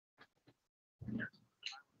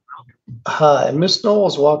Hi, Miss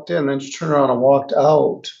Knowles walked in, then she turned around and walked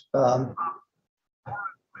out.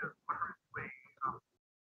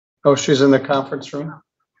 Oh, she's in the conference room?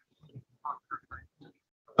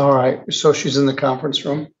 All right, so she's in the conference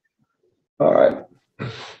room? All right.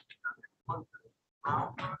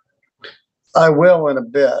 I will in a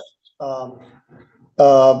bit. Um,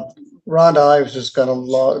 Rhonda Ives is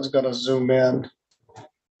gonna zoom in.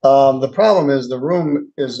 The problem is the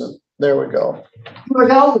room isn't, there we go. Here we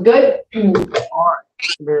go, good. All right,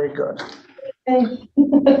 very good.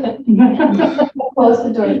 Close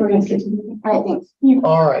the door for us. All right, thanks.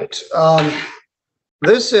 All right.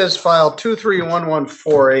 This is file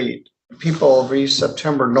 231148, People v.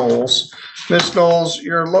 September Knowles. Miss Knowles,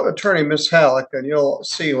 your attorney, Miss Halleck, and you'll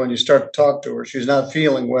see when you start to talk to her, she's not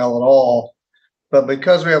feeling well at all. But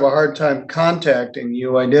because we have a hard time contacting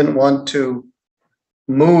you, I didn't want to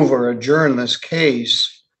move or adjourn this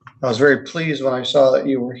case. I was very pleased when I saw that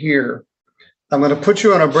you were here. I'm going to put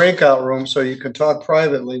you in a breakout room so you can talk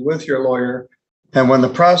privately with your lawyer. And when the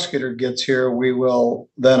prosecutor gets here, we will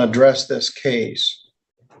then address this case.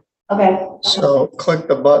 Okay. So click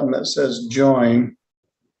the button that says join.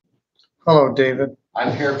 Hello, David.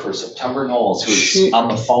 I'm here for September Knowles, who's on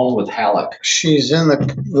the phone with Halleck. She's in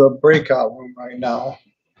the breakout room right now.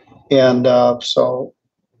 And so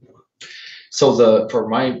for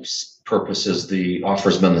my purposes, the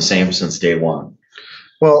offer's been the same since day one.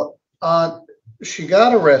 Well, she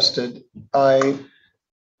got arrested. I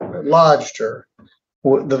lodged her.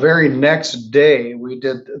 The very next day, we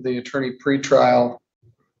did the attorney pretrial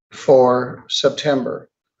for September,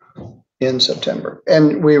 in September.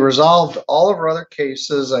 And we resolved all of her other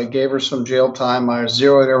cases. I gave her some jail time. I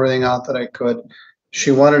zeroed everything out that I could.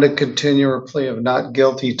 She wanted to continue her plea of not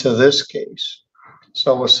guilty to this case.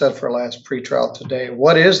 So it was set for last pretrial today.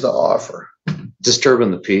 What is the offer?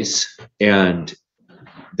 Disturbing the peace. And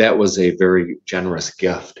that was a very generous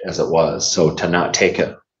gift as it was. So to not take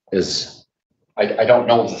it is, I don't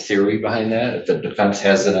know the theory behind that. If the defense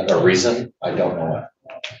has a reason, I don't know it.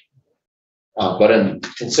 But in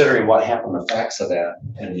considering what happened, the facts of that,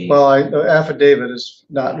 and the affidavit is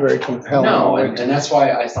not very compelling. No, and that's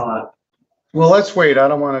why I thought. Well, let's wait. I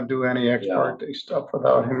don't want to do any ex parte stuff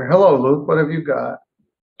without him. Hello, Luke. What have you got?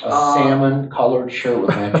 A salmon colored shirt with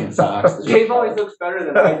matching socks. Dave always looks better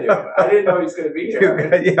than I do. I didn't know he was going to be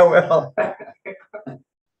here. Yeah, well.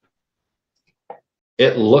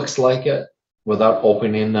 It looks like it without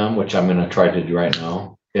opening them, which I'm going to try to do right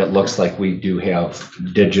now. It looks like we do have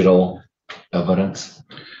digital evidence.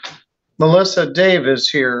 Melissa Dave is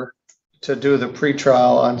here to do the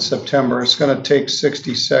pretrial on September. It's going to take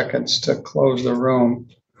 60 seconds to close the room.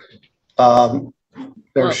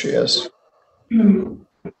 There she is.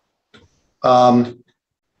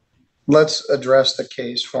 Let's address the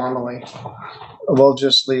case formally. We'll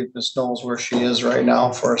just leave Ms. Knowles where she is right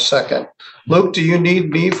now for a second. Luke, do you need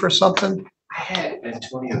me for something? I had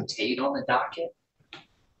Antonio Tate on the docket,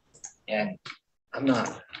 and I'm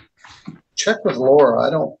not. Check with Laura. I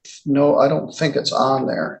don't know. I don't think it's on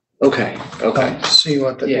there. Okay. See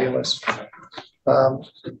what the deal is.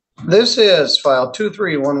 This is file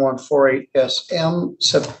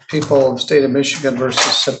 231148SM, People of the State of Michigan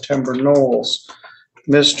versus September Knowles.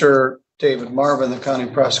 Mr. David Marvin, the county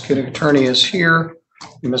prosecuting attorney, is here.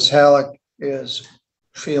 Ms. Halleck is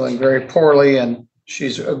feeling very poorly, and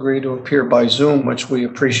she's agreed to appear by Zoom, which we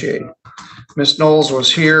appreciate. Ms. Knowles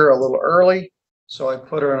was here a little early, so I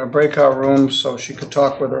put her in a breakout room so she could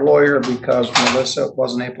talk with her lawyer because Melissa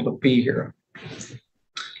wasn't able to be here.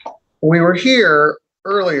 We were here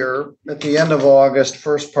earlier at the end of August,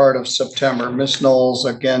 first part of September. Ms. Knowles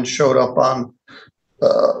again showed up on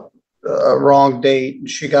a wrong date.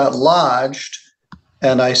 She got lodged,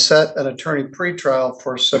 and I set an attorney pretrial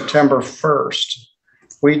for September 1st.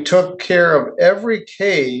 We took care of every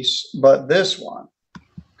case but this one.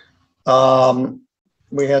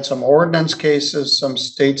 We had some ordinance cases, some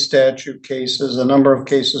state statute cases. A number of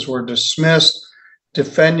cases were dismissed.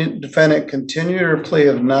 Defendant continued her plea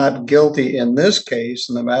of not guilty in this case,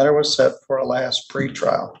 and the matter was set for a last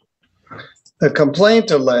pretrial. The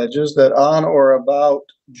complaint alleges that on or about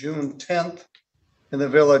June 10th in the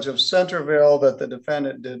village of Centerville that the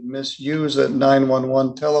defendant did misuse a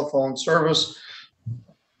 911 telephone service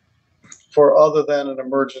for other than an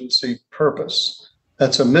emergency purpose.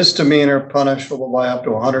 That's a misdemeanor punishable by up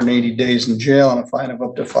to 180 days in jail and a fine of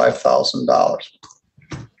up to $5,000.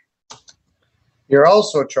 You're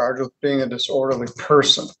also charged with being a disorderly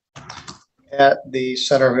person at the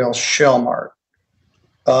Centerville Shell Mart,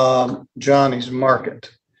 Johnny's Market.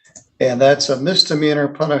 And that's a misdemeanor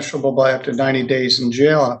punishable by up to 90 days in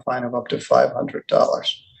jail and a fine of up to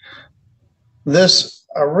 $500. This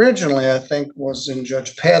originally, I think, was in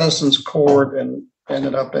Judge Patterson's court and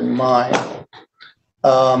ended up in mine.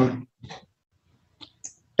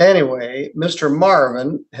 Anyway, Mr.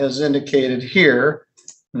 Marvin has indicated here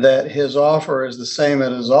that his offer is the same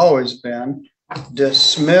it has always been.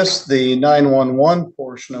 Dismiss the 911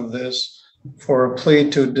 portion of this for a plea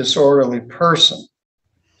to disorderly person.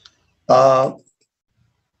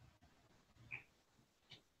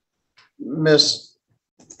 Ms.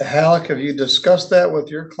 Halleck, have you discussed that with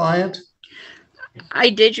your client? I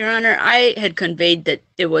did, Your Honor. I had conveyed that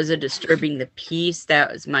it was a disturbing the peace.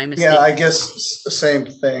 That was my mistake. Yeah, I guess it's the same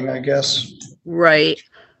thing, I guess. Right.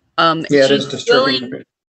 Yeah, it is she's disturbing.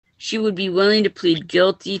 She would be willing to plead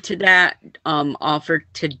guilty to that offer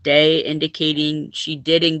today, indicating she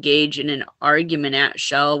did engage in an argument at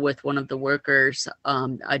Shell with one of the workers,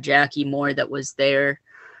 a Jackie Moore that was there.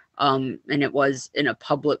 And it was in a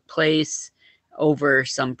public place over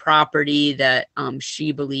some property that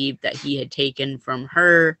she believed that he had taken from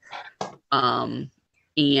her, and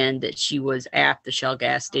that she was at the Shell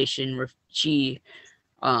gas station. She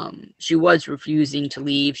was refusing to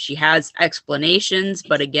leave. She has explanations,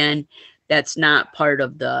 but again, that's not part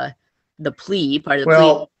of the plea. Part of the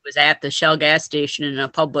plea was at the Shell gas station in a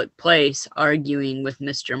public place arguing with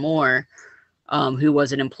Mr. Moore, who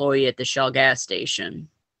was an employee at the Shell gas station.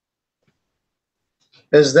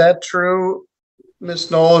 Is that true,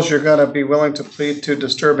 Ms. Knowles? You're going to be willing to plead to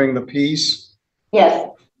disturbing the peace? Yes.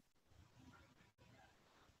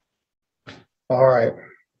 All right.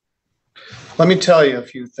 Let me tell you a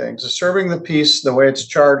few things. Disturbing the peace, the way it's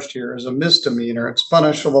charged here, is a misdemeanor. It's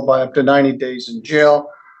punishable by up to 90 days in jail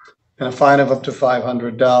and a fine of up to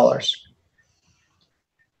 $500.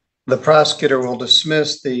 The prosecutor will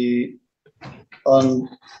dismiss the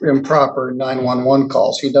improper 911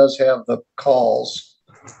 calls. He does have the calls.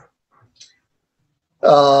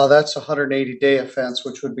 That's a 180-day offense,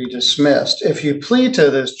 which would be dismissed. If you plead to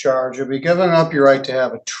this charge, you'll be giving up your right to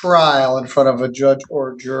have a trial in front of a judge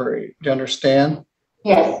or jury. Do you understand?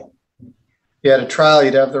 Yes. If you had a trial,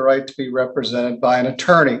 you'd have the right to be represented by an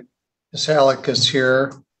attorney. Ms. Halleck is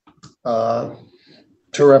here to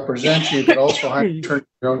represent you. You could also hire an attorney of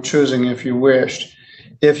your own choosing if you wished.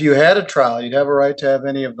 If you had a trial, you'd have a right to have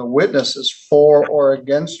any of the witnesses for or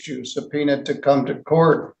against you subpoenaed to come to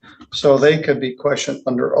court so they could be questioned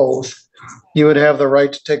under oath. You would have the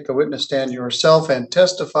right to take the witness stand yourself and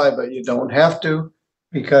testify, but you don't have to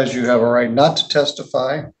because you have a right not to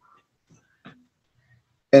testify.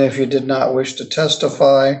 And if you did not wish to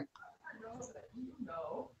testify,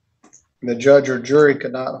 the judge or jury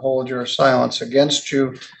could not hold your silence against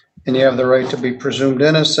you, and you have the right to be presumed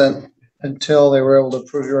innocent until they were able to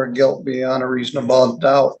prove your guilt beyond a reasonable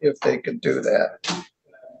doubt, if they could do that.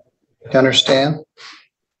 You understand?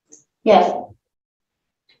 Yes.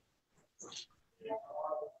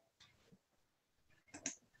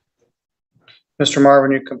 Mr.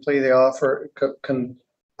 Marvin, you complete the offer,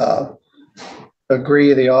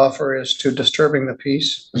 agree the offer is to disturbing the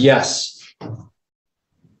peace? Yes.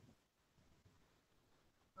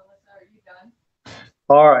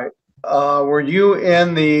 All right. Were you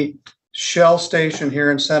in the Shell station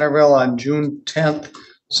here in Centerville on June 10th,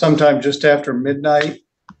 sometime just after midnight?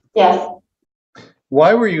 Yes.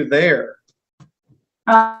 Why were you there?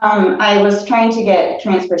 I was trying to get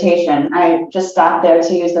transportation. I just stopped there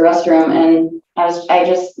to use the restroom, and I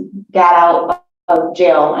just got out of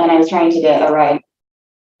jail, and I was trying to get a ride.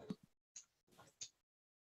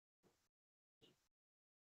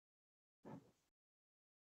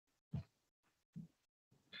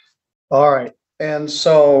 All right. And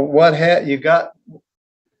so what you got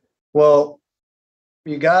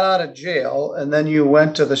out of jail and then you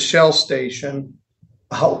went to the Shell station.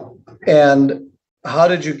 How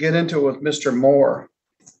did you get into it with Mr. Moore?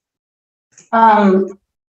 A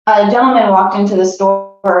gentleman walked into the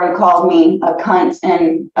store and called me a cunt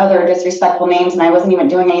and other disrespectful names, and I wasn't even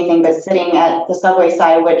doing anything but sitting at the subway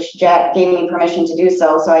side, which Jack gave me permission to do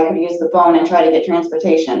so I could use the phone and try to get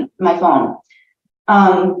transportation, my phone.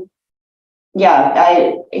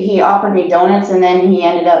 Yeah, he offered me donuts, and then he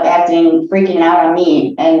ended up freaking out on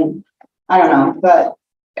me, and I don't know, but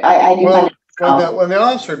I do. Well, when the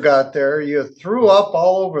officer got there, you threw up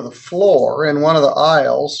all over the floor in one of the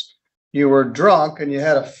aisles. You were drunk, and you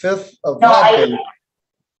had a fifth of vodka.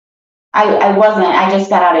 I wasn't. I just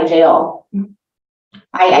got out of jail.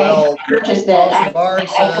 I purchased it.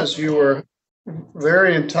 Barnes says you were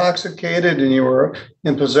very intoxicated, and you were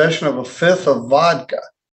in possession of a fifth of vodka.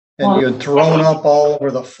 And you had thrown up all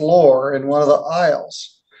over the floor in one of the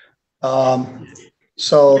aisles.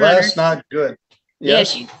 So that's not good.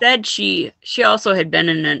 Yes? Yeah, she said she also had been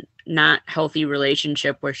in a not healthy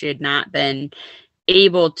relationship where she had not been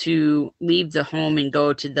able to leave the home and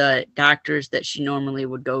go to the doctors that she normally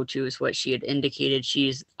would go to, is what she had indicated.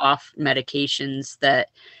 She's off medications that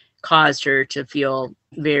caused her to feel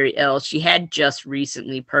very ill. She had just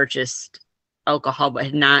recently purchased alcohol, but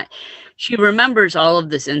had not. She remembers all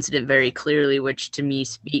of this incident very clearly, which to me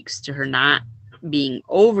speaks to her not being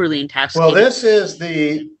overly intoxicated.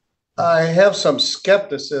 Well, I have some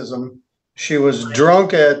skepticism. She was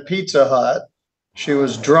drunk at Pizza Hut. She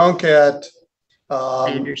was drunk at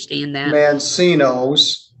I understand that.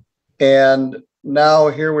 Mancino's. And now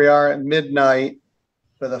here we are at midnight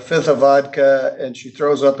with a fifth of vodka, and she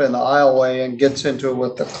throws up in the aisleway and gets into it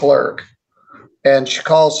with the clerk. And she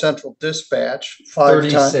calls Central Dispatch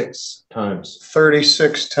 36 times.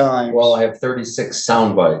 36 times. Well, I have 36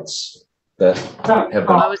 sound bites that have been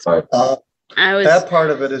that part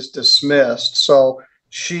of it is dismissed. So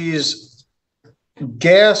she's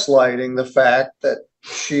gaslighting the fact that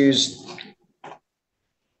she's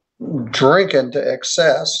drinking to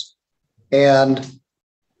excess and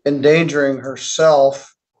endangering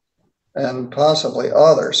herself and possibly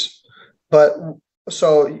others. But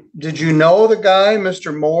so did you know the guy,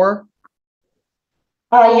 Mr. Moore?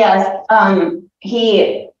 Yes.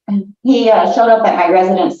 He showed up at my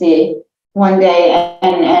residency one day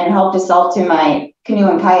and helped himself to my canoe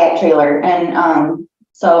and kayak trailer. And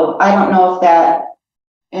so I don't know if that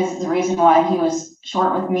is the reason why he was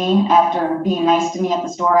short with me after being nice to me at the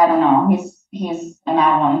store. I don't know. He's an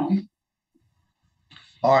odd one.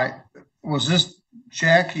 All right. Was this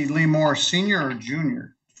Jackie Lee Moore Sr. or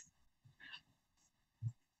Jr.?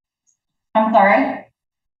 I'm sorry?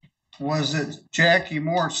 Was it Jackie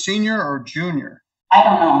Moore Sr. or Jr.? I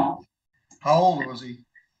don't know. How old was he?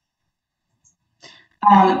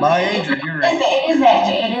 My age or your age? It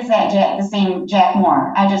is that Jack, the same Jack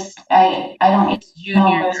Moore. I don't. It's Junior,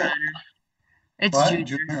 No, Your Honor. It's What? Junior.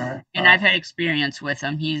 Junior. And I've had experience with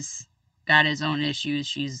him. He's got his own issues.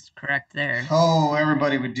 She's correct there. Oh,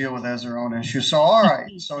 everybody would deal with as their own issue. So, all right.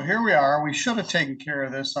 So here we are. We should have taken care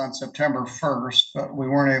of this on September 1st, but we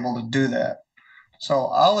weren't able to do that. So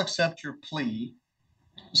I'll accept your plea.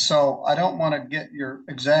 So I don't want to get your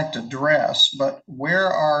exact address, but where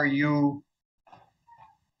are you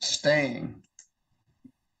staying?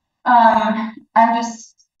 I'm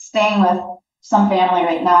just staying with some family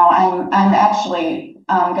right now. I'm actually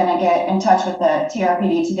gonna get in touch with the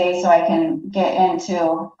TRPD today so I can get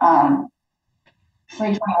into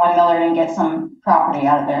 321 Millard and get some property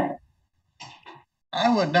out of there. I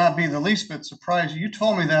would not be the least bit surprised. You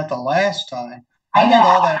told me that the last time. I know.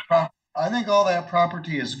 I think all that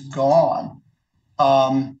property is gone.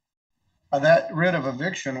 That writ of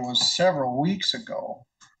eviction was several weeks ago.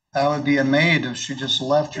 I would be amazed if she just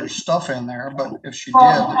left your stuff in there, but if she did. The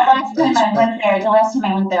last time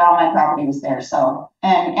I went there, all my property was there. So,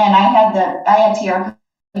 and I had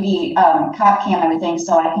TRPD cop cam and everything,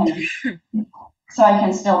 so I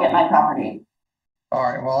can still get my property. All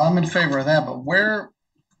right. Well, I'm in favor of that, but where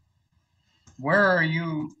are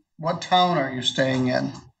you? What town are you staying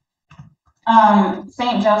in?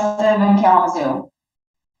 St. Joseph and Kalamazoo.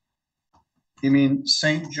 You mean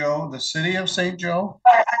St. Joe, the city of St. Joe?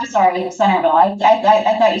 I'm sorry, Centerville. I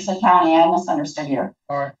thought you said county. I misunderstood you.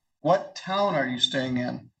 All right. What town are you staying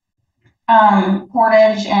in?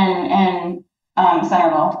 Portage and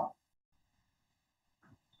Centerville.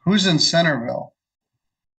 Who's in Centerville?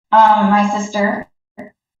 My sister.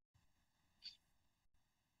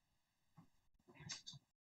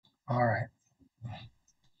 All right.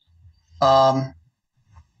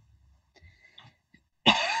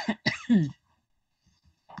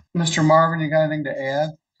 Mr. Marvin, you got anything to add?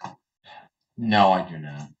 No, I do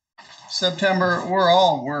not. September, we're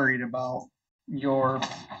all worried about your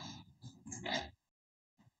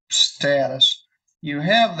status. You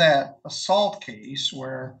have that assault case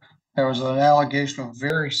where there was an allegation of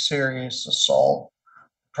very serious assault.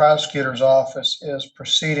 Prosecutor's office is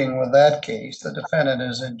proceeding with that case. The defendant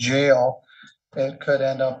is in jail. It could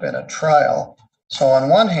end up in a trial. So on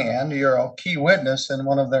one hand, you're a key witness in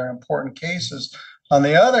one of their important cases. On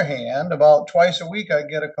the other hand, about twice a week, I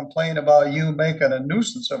get a complaint about you making a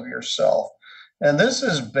nuisance of yourself. And this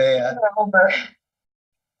is bad.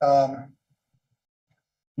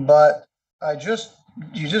 But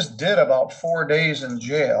you just did about 4 days in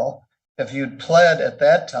jail. If you'd pled at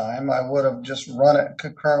that time, I would have just run it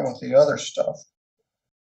concurrent with the other stuff.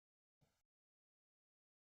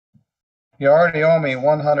 You already owe me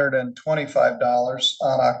 $125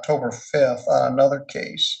 on October 5th on another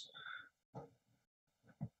case.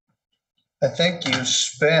 I think you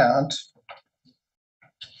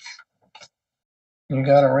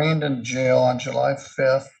got arraigned in jail on July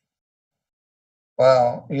 5th.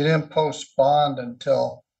 Wow, you didn't post bond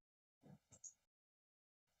until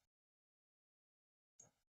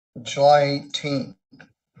July 18th.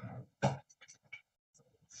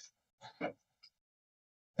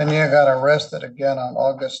 And you got arrested again on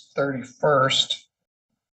August 31st.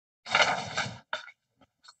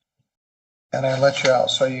 And I let you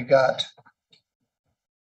out, so you got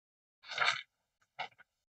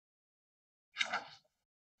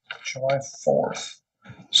July 4th.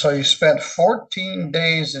 So you spent 14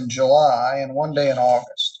 days in July and 1 day in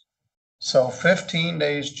August. So 15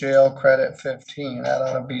 days jail, credit 15, that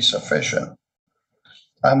ought to be sufficient.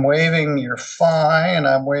 I'm waiving your fine,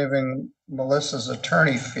 I'm waiving Melissa's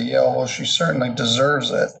attorney fee, although she certainly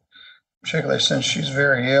deserves it, particularly since she's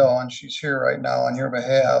very ill and she's here right now on your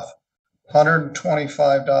behalf.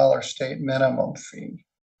 $125 state minimum fee.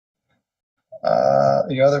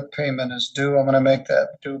 The other payment is due. I'm going to make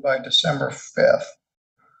that due by December 5th.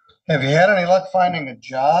 Have you had any luck finding a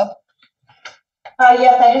job?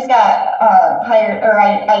 Yes, I just got hired, or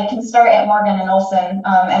I can start at Morgan and Olson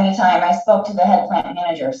anytime. I spoke to the head plant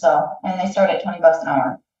manager, so, and they start at $20 an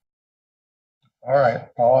hour. All right,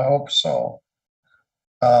 well, I hope so.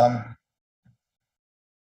 How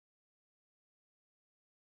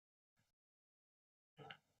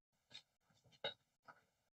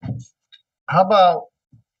about,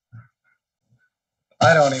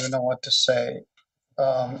 I don't even know what to say.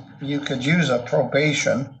 You could use a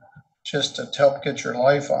probation just to help get your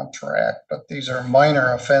life on track, but these are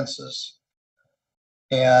minor offenses.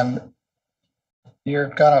 And I'm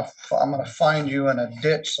gonna find you in a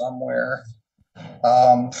ditch somewhere,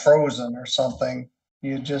 frozen or something.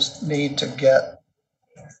 You just need to get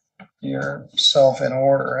yourself in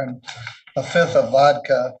order, and a fifth of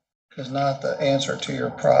vodka is not the answer to your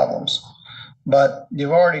problems. But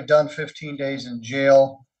you've already done 15 days in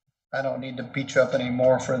jail. I don't need to beat you up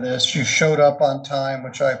anymore for this. You showed up on time,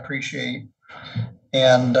 which I appreciate.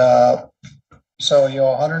 And so you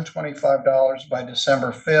owe $125 by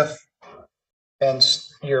December 5th. And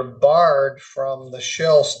you're barred from the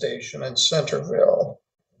Shell station in Centerville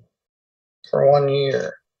for 1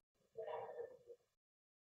 year.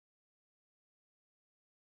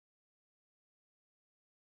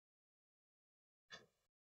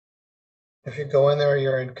 If you go in there,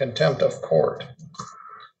 you're in contempt of court.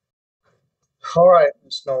 All right,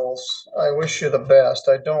 Ms. Knowles, I wish you the best.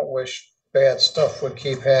 I don't wish bad stuff would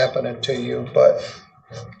keep happening to you, but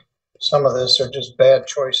some of this are just bad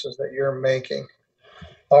choices that you're making.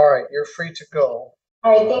 All right, you're free to go.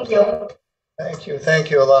 All right, thank you. Thank you. Thank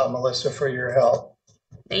you a lot, Melissa, for your help.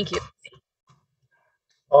 Thank you.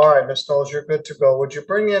 All right, Ms. Knowles, you're good to go. Would you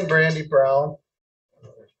bring in Brandy Brown?